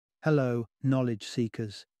Hello, knowledge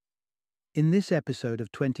seekers. In this episode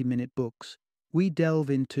of 20-Minute Books, we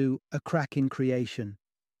delve into A Crack in Creation,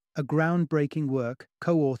 a groundbreaking work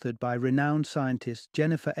co-authored by renowned scientists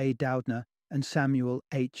Jennifer A. Doudna and Samuel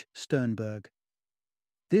H. Sternberg.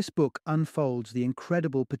 This book unfolds the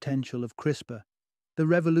incredible potential of CRISPR, the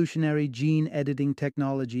revolutionary gene editing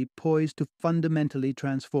technology poised to fundamentally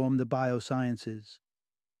transform the biosciences.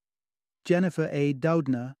 Jennifer A.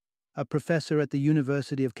 Doudna, a professor at the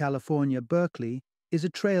University of California, Berkeley, is a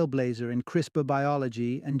trailblazer in CRISPR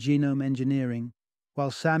biology and genome engineering, while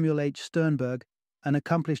Samuel H. Sternberg, an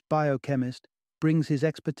accomplished biochemist, brings his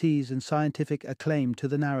expertise and scientific acclaim to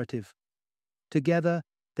the narrative. Together,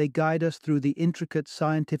 they guide us through the intricate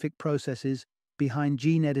scientific processes behind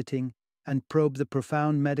gene editing and probe the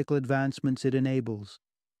profound medical advancements it enables.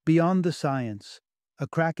 Beyond the science, A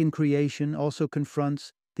Crack in Creation also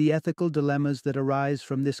confronts the ethical dilemmas that arise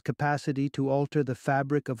from this capacity to alter the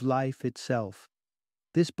fabric of life itself.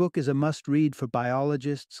 This book is a must-read for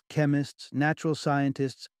biologists, chemists, natural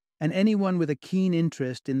scientists, and anyone with a keen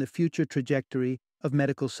interest in the future trajectory of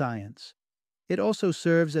medical science. It also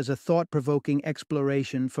serves as a thought-provoking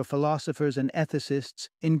exploration for philosophers and ethicists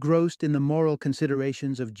engrossed in the moral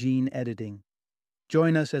considerations of gene editing.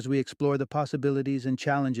 Join us as we explore the possibilities and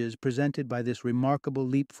challenges presented by this remarkable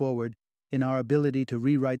leap forward in our ability to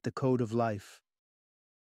rewrite the code of life.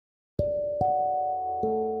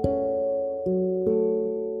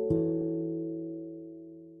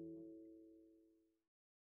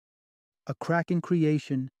 A Crack in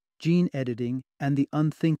Creation, Gene Editing, and the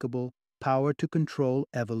Unthinkable, Power to Control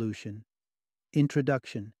Evolution.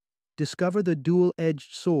 Introduction. Discover the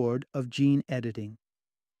dual-edged sword of gene editing.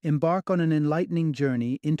 Embark on an enlightening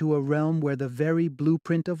journey into a realm where the very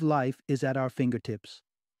blueprint of life is at our fingertips.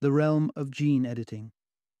 The realm of gene editing.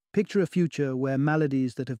 Picture a future where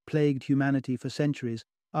maladies that have plagued humanity for centuries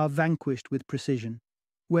are vanquished with precision,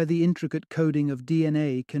 where the intricate coding of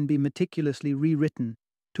DNA can be meticulously rewritten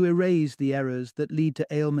to erase the errors that lead to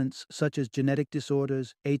ailments such as genetic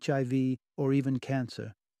disorders, HIV, or even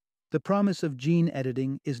cancer. The promise of gene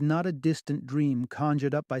editing is not a distant dream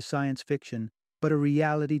conjured up by science fiction, but a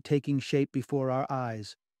reality taking shape before our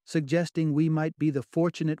eyes, suggesting we might be the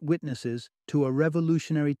fortunate witnesses to a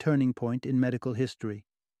revolutionary turning point in medical history.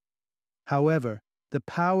 However, the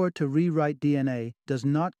power to rewrite DNA does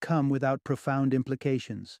not come without profound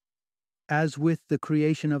implications. As with the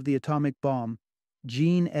creation of the atomic bomb,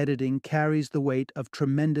 gene editing carries the weight of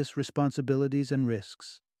tremendous responsibilities and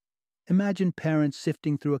risks. Imagine parents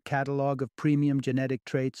sifting through a catalog of premium genetic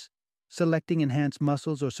traits, selecting enhanced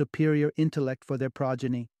muscles or superior intellect for their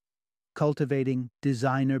progeny, cultivating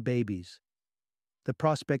designer babies. The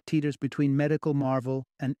prospect teeters between medical marvel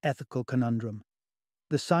and ethical conundrum.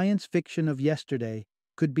 The science fiction of yesterday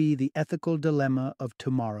could be the ethical dilemma of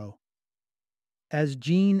tomorrow. As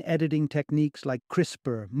gene editing techniques like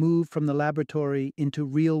CRISPR move from the laboratory into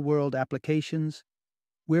real-world applications,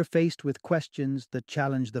 we're faced with questions that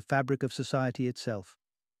challenge the fabric of society itself.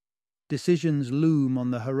 Decisions loom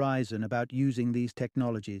on the horizon about using these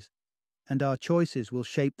technologies, and our choices will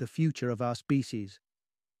shape the future of our species.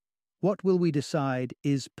 What will we decide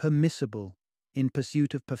is permissible in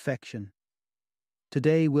pursuit of perfection?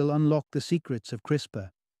 Today we'll unlock the secrets of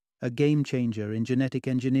CRISPR, a game-changer in genetic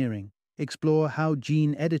engineering, explore how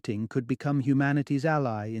gene editing could become humanity's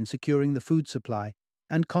ally in securing the food supply,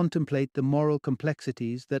 and contemplate the moral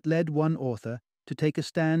complexities that led one author to take a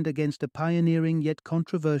stand against a pioneering yet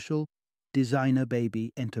controversial designer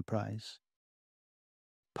baby enterprise.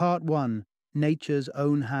 Part 1. Nature's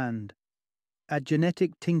Own Hand. At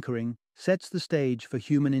genetic tinkering sets the stage for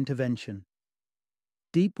human intervention.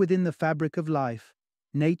 Deep within the fabric of life,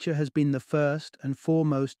 nature has been the first and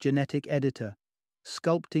foremost genetic editor,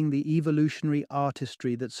 sculpting the evolutionary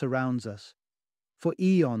artistry that surrounds us. For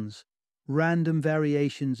eons, random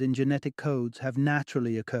variations in genetic codes have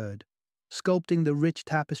naturally occurred, sculpting the rich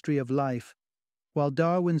tapestry of life, while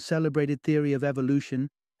Darwin's celebrated theory of evolution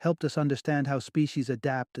helped us understand how species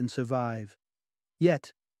adapt and survive.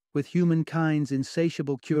 Yet, with humankind's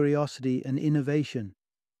insatiable curiosity and innovation,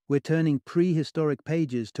 we're turning prehistoric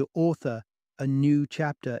pages to author a new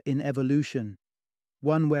chapter in evolution,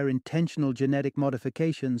 one where intentional genetic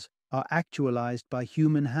modifications are actualized by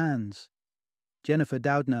human hands. Jennifer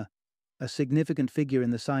Doudna, a significant figure in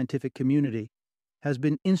the scientific community, has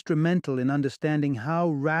been instrumental in understanding how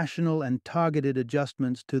rational and targeted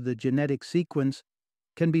adjustments to the genetic sequence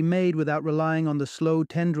can be made without relying on the slow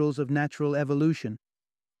tendrils of natural evolution.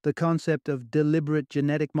 The concept of deliberate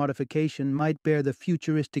genetic modification might bear the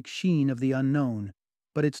futuristic sheen of the unknown,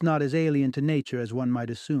 but it's not as alien to nature as one might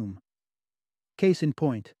assume. Case in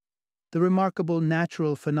point, the remarkable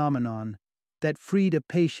natural phenomenon that freed a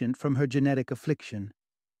patient from her genetic affliction.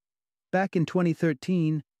 Back in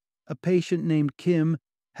 2013, a patient named Kim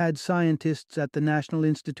had scientists at the National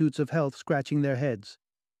Institutes of Health scratching their heads.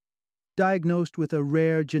 Diagnosed with a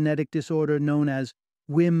rare genetic disorder known as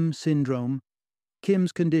WHIM syndrome,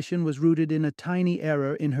 Kim's condition was rooted in a tiny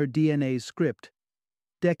error in her DNA script.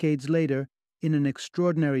 Decades later, in an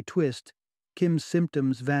extraordinary twist, Kim's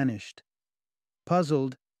symptoms vanished.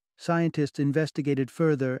 Puzzled, scientists investigated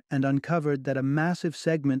further and uncovered that a massive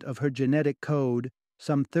segment of her genetic code,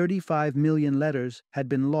 some 35 million letters, had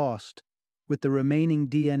been lost, with the remaining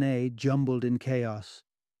DNA jumbled in chaos.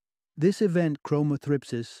 This event,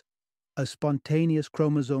 chromothripsis, a spontaneous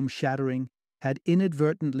chromosome shattering, had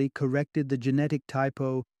inadvertently corrected the genetic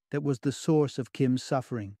typo that was the source of Kim's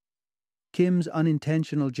suffering. Kim's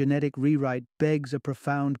unintentional genetic rewrite begs a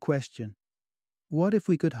profound question. What if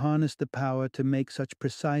we could harness the power to make such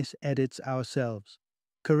precise edits ourselves,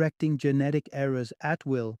 correcting genetic errors at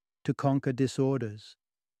will to conquer disorders?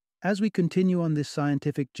 As we continue on this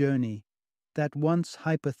scientific journey, that once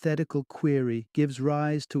hypothetical query gives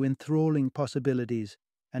rise to enthralling possibilities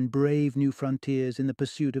and brave new frontiers in the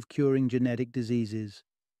pursuit of curing genetic diseases.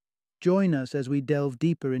 Join us as we delve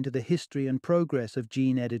deeper into the history and progress of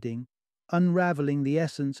gene editing, unraveling the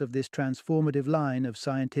essence of this transformative line of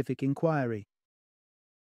scientific inquiry.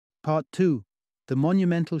 Part 2. The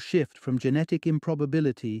monumental shift from genetic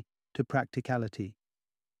improbability to practicality.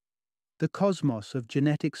 The cosmos of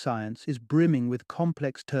genetic science is brimming with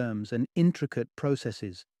complex terms and intricate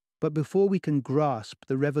processes, but before we can grasp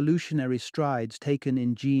the revolutionary strides taken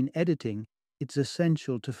in gene editing, it's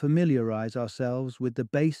essential to familiarize ourselves with the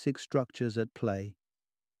basic structures at play.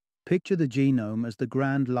 Picture the genome as the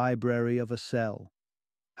grand library of a cell,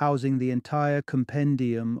 housing the entire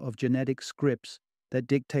compendium of genetic scripts that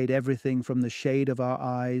dictate everything from the shade of our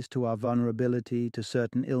eyes to our vulnerability to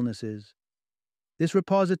certain illnesses. This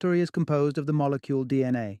repository is composed of the molecule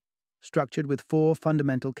DNA, structured with 4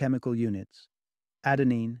 fundamental chemical units: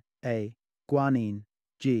 adenine, A, guanine,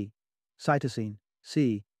 G, cytosine,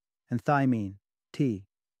 C, and thymine, T,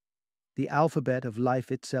 the alphabet of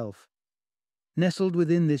life itself. Nestled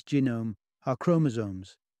within this genome are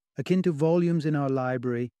chromosomes, akin to volumes in our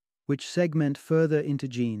library, which segment further into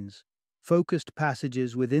genes, focused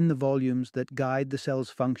passages within the volumes that guide the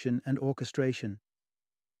cell's function and orchestration.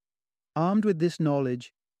 Armed with this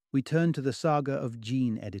knowledge, we turn to the saga of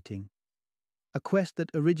gene editing, a quest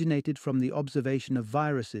that originated from the observation of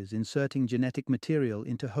viruses inserting genetic material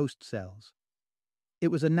into host cells. It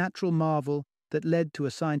was a natural marvel that led to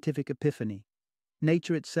a scientific epiphany.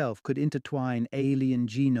 Nature itself could intertwine alien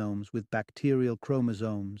genomes with bacterial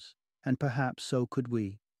chromosomes, and perhaps so could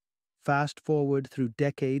we. Fast forward through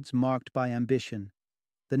decades marked by ambition.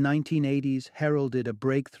 The 1980s heralded a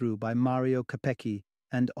breakthrough by Mario Capecchi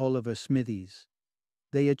and Oliver Smithies.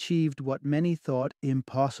 They achieved what many thought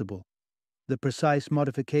impossible: the precise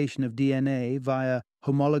modification of DNA via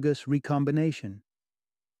homologous recombination.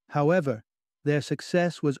 However, their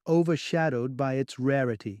success was overshadowed by its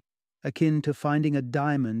rarity, akin to finding a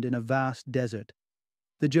diamond in a vast desert.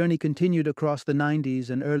 The journey continued across the 90s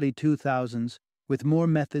and early 2000s, with more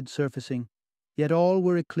methods surfacing, yet all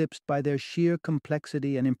were eclipsed by their sheer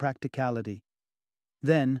complexity and impracticality.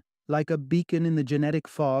 Then, like a beacon in the genetic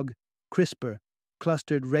fog, CRISPR,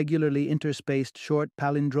 clustered regularly interspaced short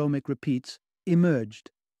palindromic repeats,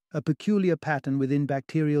 emerged, a peculiar pattern within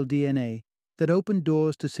bacterial DNA that opened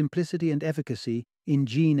doors to simplicity and efficacy in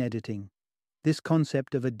gene editing. This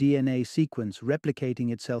concept of a DNA sequence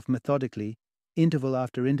replicating itself methodically, interval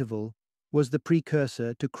after interval, was the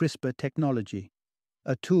precursor to CRISPR technology,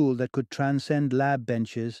 a tool that could transcend lab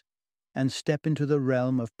benches and step into the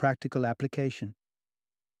realm of practical application.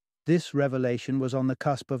 This revelation was on the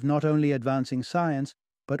cusp of not only advancing science,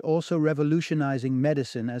 but also revolutionizing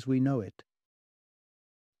medicine as we know it.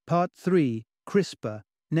 Part 3, CRISPR,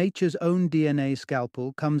 nature's own DNA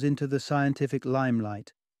scalpel, comes into the scientific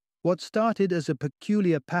limelight. What started as a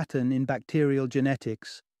peculiar pattern in bacterial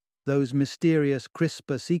genetics, those mysterious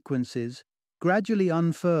CRISPR sequences, gradually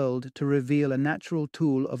unfurled to reveal a natural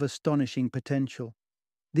tool of astonishing potential.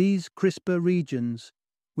 These CRISPR regions,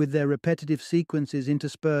 with their repetitive sequences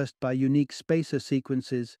interspersed by unique spacer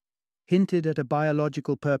sequences, hinted at a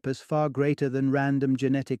biological purpose far greater than random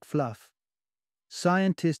genetic fluff.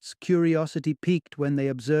 Scientists' curiosity piqued when they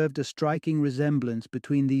observed a striking resemblance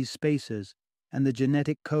between these spacers and the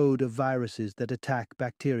genetic code of viruses that attack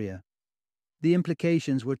bacteria. The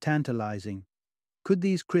implications were tantalizing. Could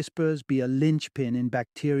these CRISPRs be a linchpin in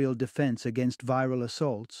bacterial defense against viral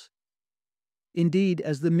assaults? Indeed,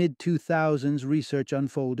 as the mid-2000s research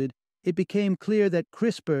unfolded, it became clear that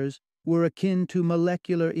CRISPRs were akin to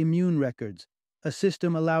molecular immune records, a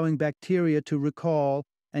system allowing bacteria to recall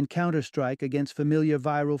and counterstrike against familiar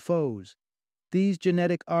viral foes. These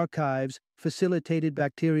genetic archives facilitated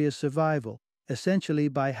bacteria's survival, essentially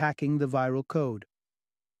by hacking the viral code.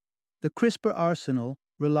 The CRISPR arsenal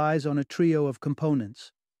relies on a trio of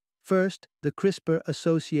components. First, the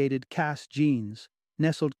CRISPR-associated Cas genes,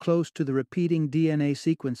 nestled close to the repeating DNA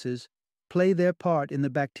sequences, play their part in the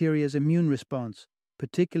bacteria's immune response,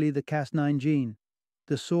 particularly the Cas9 gene,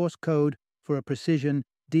 the source code for a precision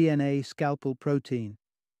DNA scalpel protein.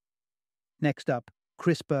 Next up,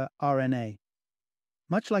 CRISPR RNA.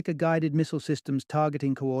 Much like a guided missile system's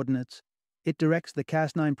targeting coordinates, it directs the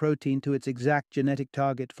Cas9 protein to its exact genetic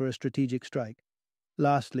target for a strategic strike.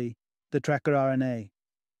 Lastly, the tracker RNA.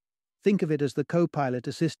 Think of it as the co-pilot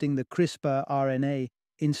assisting the CRISPR RNA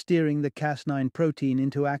in steering the Cas9 protein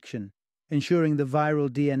into action, ensuring the viral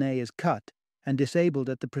DNA is cut and disabled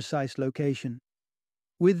at the precise location.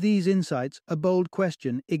 With these insights, a bold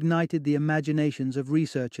question ignited the imaginations of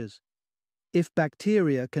researchers. If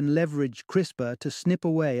bacteria can leverage CRISPR to snip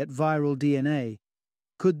away at viral DNA,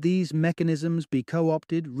 could these mechanisms be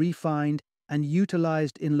co-opted, refined, and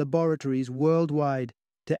utilized in laboratories worldwide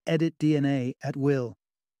to edit DNA at will?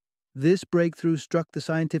 This breakthrough struck the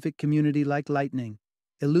scientific community like lightning,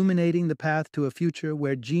 illuminating the path to a future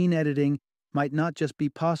where gene editing might not just be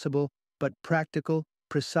possible, but practical,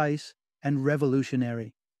 precise, and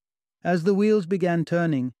revolutionary. As the wheels began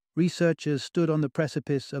turning, researchers stood on the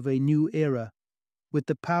precipice of a new era, with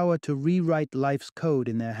the power to rewrite life's code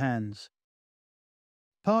in their hands.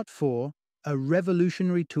 Part 4. A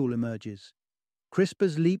revolutionary tool emerges.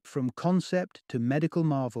 CRISPR's leap from concept to medical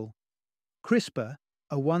marvel. CRISPR,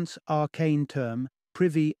 a once arcane term,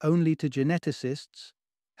 privy only to geneticists,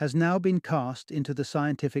 has now been cast into the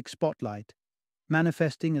scientific spotlight,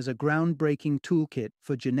 manifesting as a groundbreaking toolkit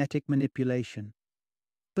for genetic manipulation.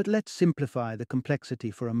 But let's simplify the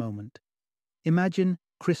complexity for a moment. Imagine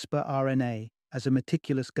CRISPR RNA as a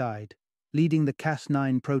meticulous guide, leading the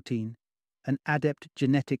Cas9 protein, an adept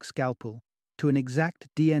genetic scalpel, to an exact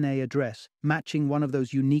DNA address matching one of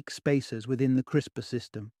those unique spaces within the CRISPR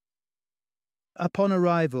system. Upon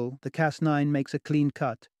arrival, the Cas9 makes a clean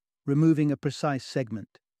cut, removing a precise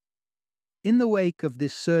segment. In the wake of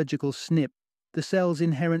this surgical snip, the cell's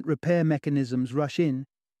inherent repair mechanisms rush in,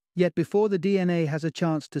 yet before the DNA has a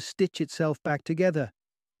chance to stitch itself back together,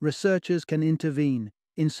 researchers can intervene,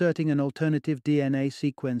 inserting an alternative DNA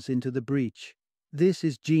sequence into the breach. This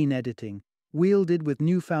is gene editing, wielded with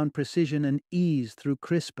newfound precision and ease through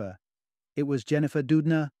CRISPR. It was Jennifer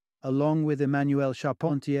Doudna, along with Emmanuel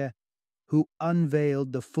Charpentier, who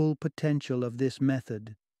unveiled the full potential of this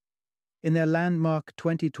method. In their landmark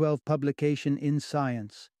 2012 publication in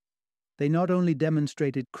Science, they not only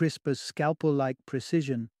demonstrated CRISPR's scalpel-like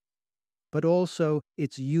precision, but also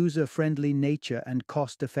its user-friendly nature and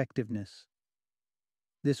cost-effectiveness.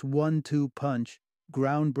 This one-two punch,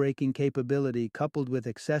 groundbreaking capability coupled with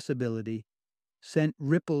accessibility, sent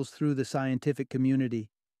ripples through the scientific community,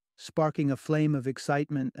 sparking a flame of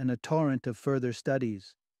excitement and a torrent of further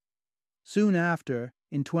studies. Soon after,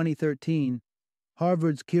 in 2013,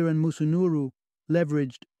 Harvard's Kiran Musunuru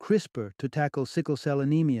leveraged CRISPR to tackle sickle cell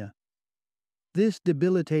anemia. This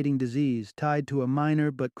debilitating disease, tied to a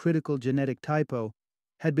minor but critical genetic typo,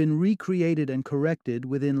 had been recreated and corrected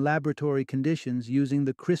within laboratory conditions using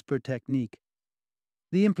the CRISPR technique.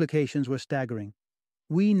 The implications were staggering.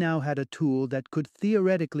 We now had a tool that could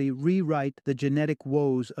theoretically rewrite the genetic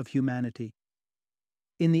woes of humanity.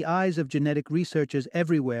 In the eyes of genetic researchers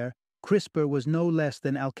everywhere, CRISPR was no less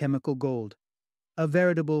than alchemical gold, a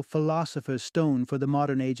veritable philosopher's stone for the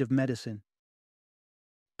modern age of medicine.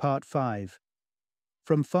 Part 5.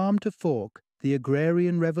 From Farm to Fork, the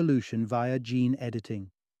Agrarian Revolution via Gene Editing.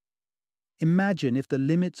 Imagine if the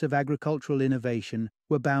limits of agricultural innovation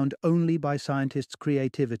were bound only by scientists'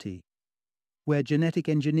 creativity, where genetic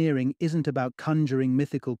engineering isn't about conjuring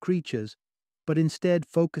mythical creatures, but instead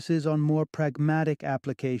focuses on more pragmatic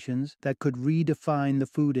applications that could redefine the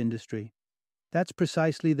food industry. That's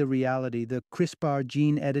precisely the reality the CRISPR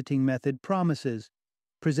gene editing method promises,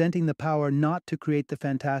 presenting the power not to create the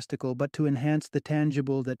fantastical but to enhance the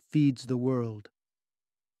tangible that feeds the world.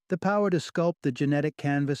 The power to sculpt the genetic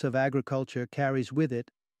canvas of agriculture carries with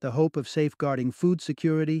it the hope of safeguarding food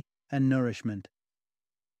security and nourishment.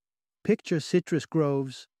 Picture citrus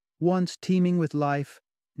groves, once teeming with life,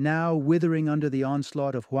 now withering under the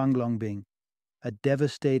onslaught of huanglongbing, a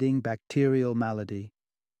devastating bacterial malady.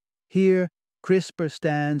 Here, CRISPR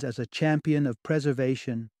stands as a champion of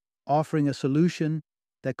preservation, offering a solution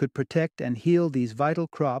that could protect and heal these vital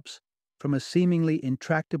crops from a seemingly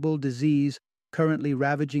intractable disease currently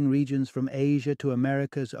ravaging regions from Asia to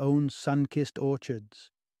America's own sun-kissed orchards.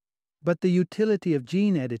 But the utility of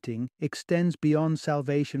gene editing extends beyond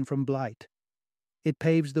salvation from blight. It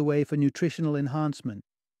paves the way for nutritional enhancement.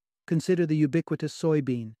 Consider the ubiquitous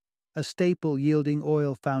soybean, a staple yielding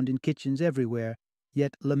oil found in kitchens everywhere,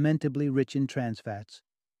 yet lamentably rich in trans fats.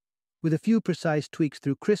 With a few precise tweaks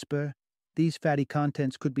through CRISPR, these fatty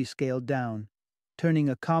contents could be scaled down, turning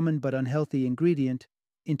a common but unhealthy ingredient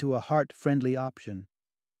into a heart-friendly option.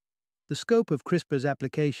 The scope of CRISPR's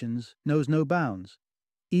applications knows no bounds,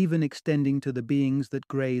 even extending to the beings that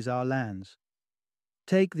graze our lands.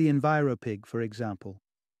 Take the EnviroPig, for example,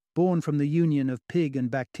 born from the union of pig and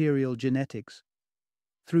bacterial genetics.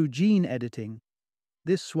 Through gene editing,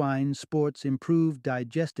 this swine sports improved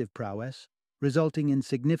digestive prowess, resulting in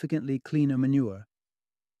significantly cleaner manure.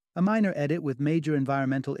 A minor edit with major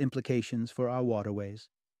environmental implications for our waterways.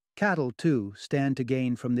 Cattle, too, stand to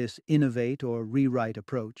gain from this innovate or rewrite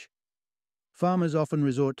approach. Farmers often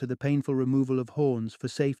resort to the painful removal of horns for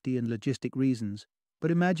safety and logistic reasons,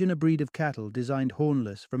 but imagine a breed of cattle designed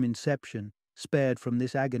hornless from inception, spared from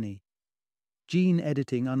this agony. Gene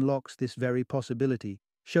editing unlocks this very possibility,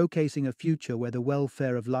 showcasing a future where the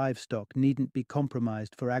welfare of livestock needn't be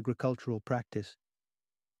compromised for agricultural practice.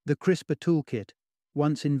 The CRISPR toolkit,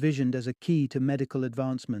 once envisioned as a key to medical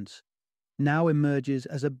advancements, now emerges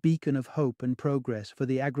as a beacon of hope and progress for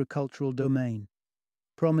the agricultural domain,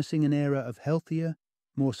 promising an era of healthier,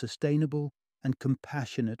 more sustainable, and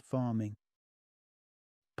compassionate farming.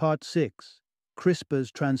 Part 6.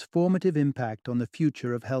 CRISPR's transformative impact on the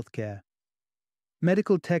future of healthcare.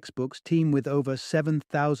 Medical textbooks teem with over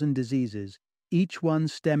 7,000 diseases, each one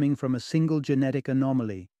stemming from a single genetic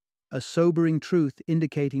anomaly, a sobering truth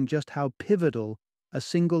indicating just how pivotal a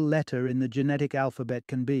single letter in the genetic alphabet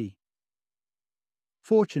can be.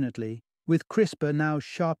 Fortunately, with CRISPR now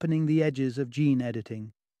sharpening the edges of gene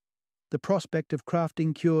editing, the prospect of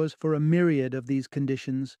crafting cures for a myriad of these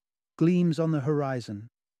conditions gleams on the horizon,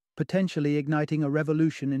 potentially igniting a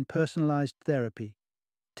revolution in personalized therapy.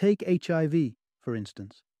 Take HIV, for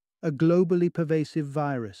instance, a globally pervasive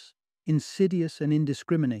virus, insidious and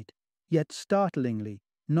indiscriminate, yet startlingly,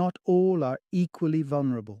 not all are equally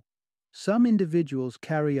vulnerable. Some individuals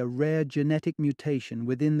carry a rare genetic mutation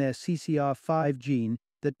within their CCR5 gene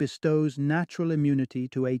that bestows natural immunity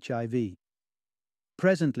to HIV.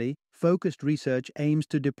 Presently, focused research aims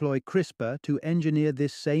to deploy CRISPR to engineer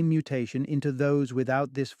this same mutation into those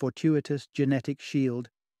without this fortuitous genetic shield,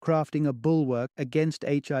 crafting a bulwark against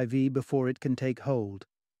HIV before it can take hold.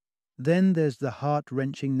 Then there's the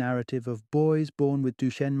heart-wrenching narrative of boys born with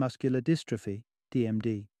Duchenne muscular dystrophy,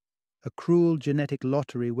 DMD, a cruel genetic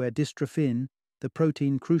lottery where dystrophin, the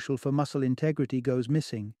protein crucial for muscle integrity, goes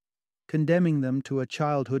missing, condemning them to a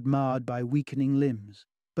childhood marred by weakening limbs.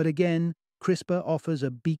 But again, CRISPR offers a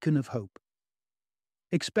beacon of hope.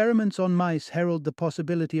 Experiments on mice herald the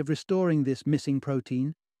possibility of restoring this missing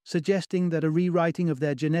protein, suggesting that a rewriting of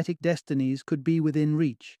their genetic destinies could be within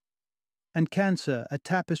reach. And cancer, a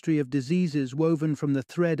tapestry of diseases woven from the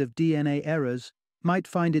thread of DNA errors, might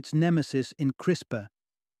find its nemesis in CRISPR.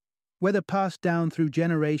 Whether passed down through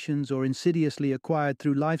generations or insidiously acquired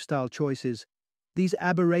through lifestyle choices, these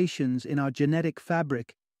aberrations in our genetic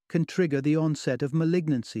fabric can trigger the onset of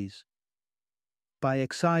malignancies. By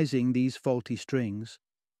excising these faulty strings,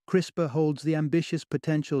 CRISPR holds the ambitious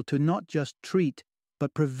potential to not just treat,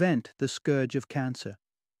 but prevent the scourge of cancer.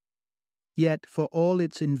 Yet, for all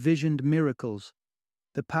its envisioned miracles,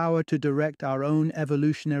 the power to direct our own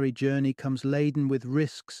evolutionary journey comes laden with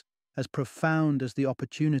risks as profound as the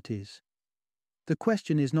opportunities. The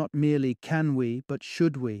question is not merely can we, but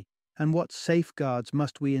should we, and what safeguards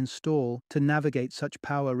must we install to navigate such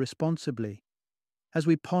power responsibly? As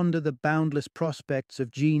we ponder the boundless prospects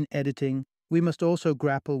of gene editing, we must also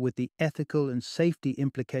grapple with the ethical and safety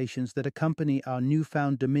implications that accompany our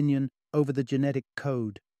newfound dominion over the genetic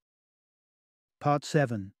code. Part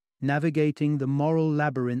 7. Navigating the moral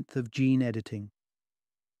labyrinth of gene editing.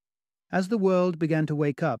 As the world began to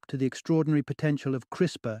wake up to the extraordinary potential of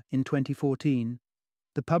CRISPR in 2014,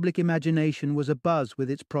 the public imagination was abuzz with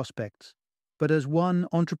its prospects. But as one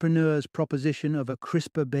entrepreneur's proposition of a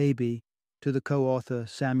CRISPR baby to the co-author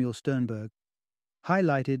Samuel Sternberg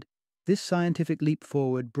highlighted, this scientific leap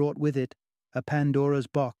forward brought with it a Pandora's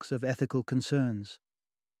box of ethical concerns.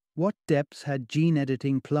 What depths had gene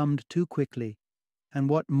editing plumbed too quickly, and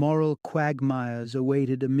what moral quagmires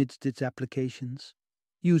awaited amidst its applications?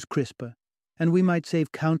 Use CRISPR, and we might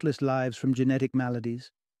save countless lives from genetic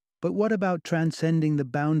maladies. But what about transcending the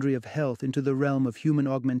boundary of health into the realm of human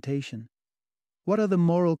augmentation? What are the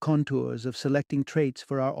moral contours of selecting traits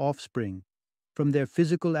for our offspring, from their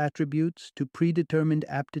physical attributes to predetermined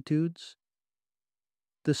aptitudes.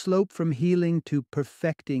 The slope from healing to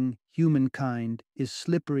perfecting humankind is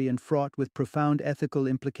slippery and fraught with profound ethical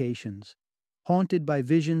implications, haunted by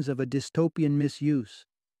visions of a dystopian misuse,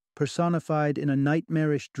 personified in a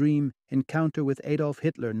nightmarish dream encounter with Adolf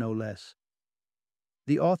Hitler, no less.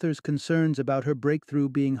 The author's concerns about her breakthrough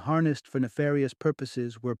being harnessed for nefarious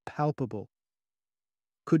purposes were palpable.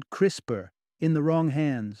 Could CRISPR, in the wrong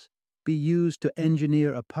hands, be used to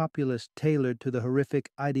engineer a populace tailored to the horrific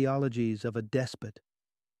ideologies of a despot?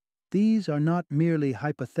 These are not merely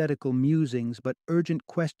hypothetical musings but urgent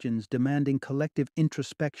questions demanding collective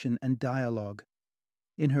introspection and dialogue.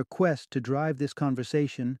 In her quest to drive this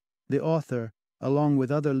conversation, the author, along with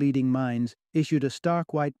other leading minds, issued a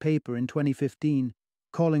stark white paper in 2015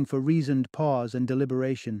 calling for reasoned pause and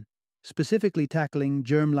deliberation, specifically tackling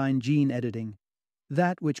germline gene editing,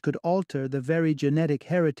 that which could alter the very genetic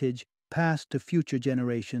heritage passed to future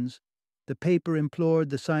generations. The paper implored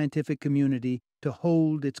the scientific community to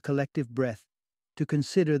hold its collective breath, to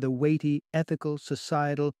consider the weighty ethical,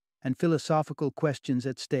 societal, and philosophical questions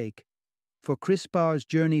at stake. For CRISPR's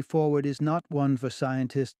journey forward is not one for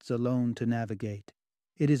scientists alone to navigate.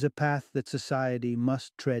 It is a path that society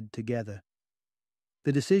must tread together.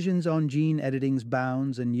 The decisions on gene editing's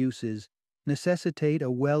bounds and uses necessitate a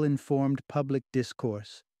well-informed public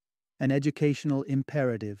discourse, an educational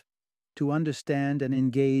imperative, to understand and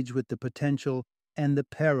engage with the potential and the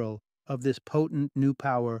peril of this potent new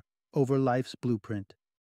power over life's blueprint.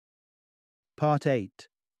 Part 8.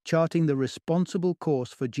 Charting the responsible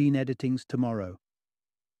course for gene editing's tomorrow.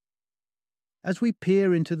 As we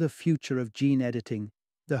peer into the future of gene editing,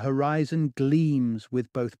 the horizon gleams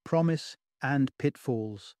with both promise and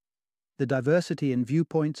pitfalls. The diversity in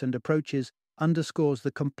viewpoints and approaches underscores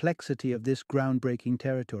the complexity of this groundbreaking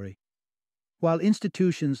territory. While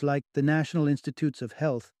institutions like the National Institutes of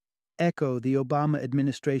Health echo the Obama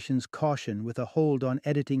administration's caution with a hold on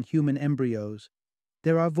editing human embryos,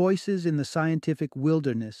 there are voices in the scientific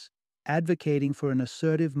wilderness advocating for an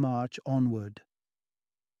assertive march onward.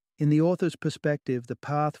 In the author's perspective, the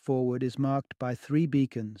path forward is marked by three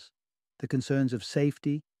beacons: the concerns of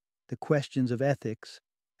safety, the questions of ethics,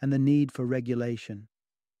 and the need for regulation.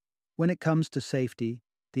 When it comes to safety,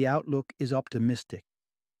 the outlook is optimistic.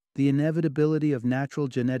 The inevitability of natural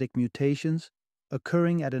genetic mutations,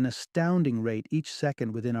 occurring at an astounding rate each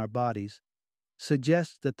second within our bodies,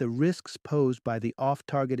 suggests that the risks posed by the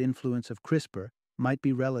off-target influence of CRISPR might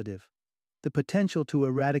be relative. The potential to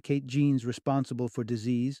eradicate genes responsible for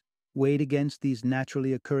disease, weighed against these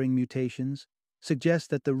naturally occurring mutations, suggests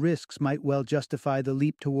that the risks might well justify the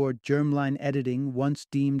leap toward germline editing once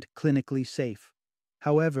deemed clinically safe.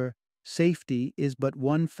 However, safety is but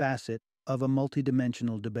one facet of a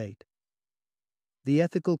multidimensional debate. The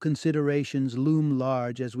ethical considerations loom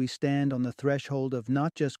large as we stand on the threshold of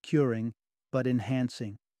not just curing, but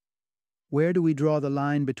enhancing. Where do we draw the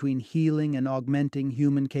line between healing and augmenting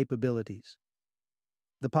human capabilities?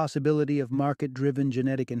 The possibility of market-driven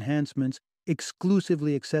genetic enhancements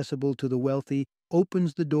exclusively accessible to the wealthy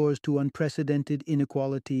opens the doors to unprecedented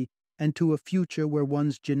inequality and to a future where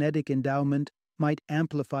one's genetic endowment might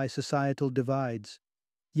amplify societal divides.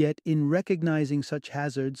 Yet, in recognizing such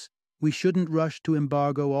hazards, we shouldn't rush to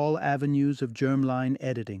embargo all avenues of germline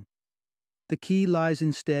editing. The key lies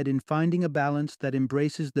instead in finding a balance that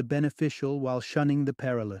embraces the beneficial while shunning the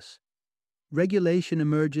perilous. Regulation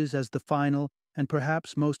emerges as the final and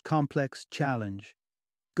perhaps most complex challenge.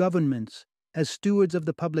 Governments, as stewards of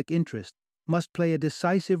the public interest, must play a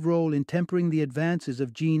decisive role in tempering the advances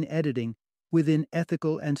of gene editing within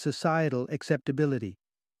ethical and societal acceptability.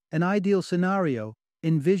 An ideal scenario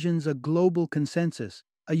envisions a global consensus,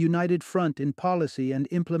 a united front in policy and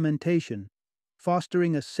implementation,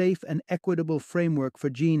 fostering a safe and equitable framework for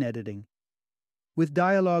gene editing. With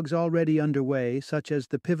dialogues already underway, such as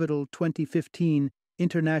the pivotal 2015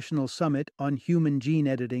 International Summit on Human Gene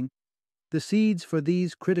Editing, the seeds for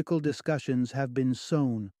these critical discussions have been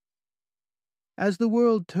sown. As the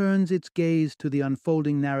world turns its gaze to the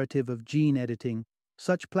unfolding narrative of gene editing,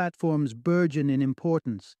 such platforms burgeon in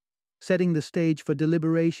importance, setting the stage for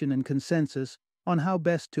deliberation and consensus on how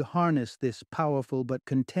best to harness this powerful but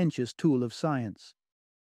contentious tool of science.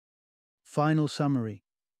 Final summary.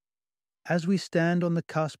 As we stand on the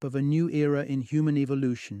cusp of a new era in human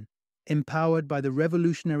evolution, empowered by the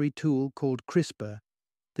revolutionary tool called CRISPR,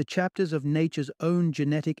 the chapters of nature's own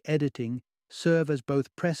genetic editing serve as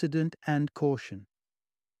both precedent and caution.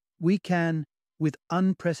 We can, with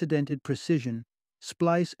unprecedented precision,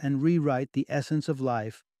 splice and rewrite the essence of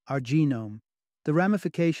life, our genome, the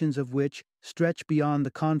ramifications of which stretch beyond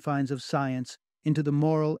the confines of science into the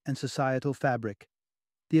moral and societal fabric.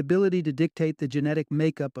 The ability to dictate the genetic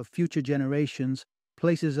makeup of future generations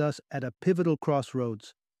places us at a pivotal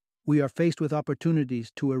crossroads. We are faced with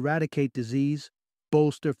opportunities to eradicate disease,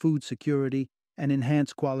 bolster food security, and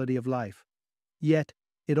enhance quality of life. Yet,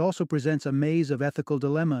 it also presents a maze of ethical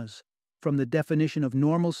dilemmas, from the definition of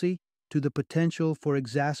normalcy to the potential for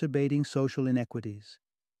exacerbating social inequities.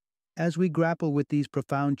 As we grapple with these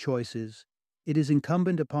profound choices, it is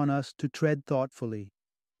incumbent upon us to tread thoughtfully,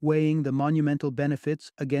 weighing the monumental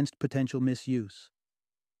benefits against potential misuse.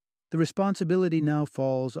 The responsibility now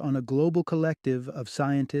falls on a global collective of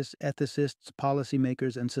scientists, ethicists,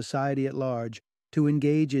 policymakers, and society at large to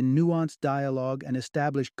engage in nuanced dialogue and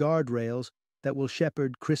establish guardrails that will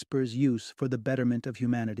shepherd CRISPR's use for the betterment of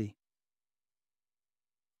humanity.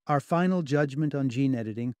 Our final judgment on gene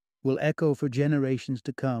editing will echo for generations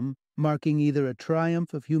to come, marking either a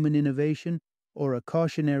triumph of human innovation or a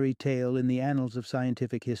cautionary tale in the annals of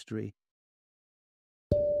scientific history.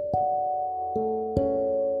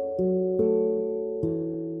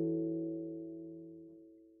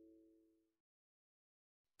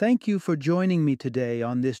 Thank you for joining me today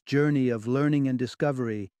on this journey of learning and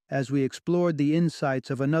discovery as we explored the insights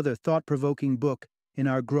of another thought-provoking book in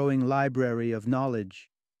our growing library of knowledge.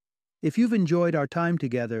 If you've enjoyed our time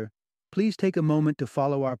together, please take a moment to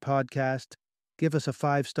follow our podcast, give us a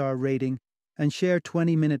 5-star rating, and share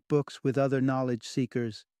 20-minute books with other knowledge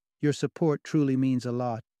seekers. Your support truly means a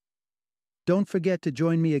lot. Don't forget to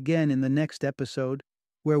join me again in the next episode,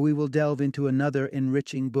 where we will delve into another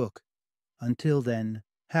enriching book. Until then,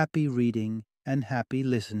 happy reading and happy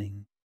listening.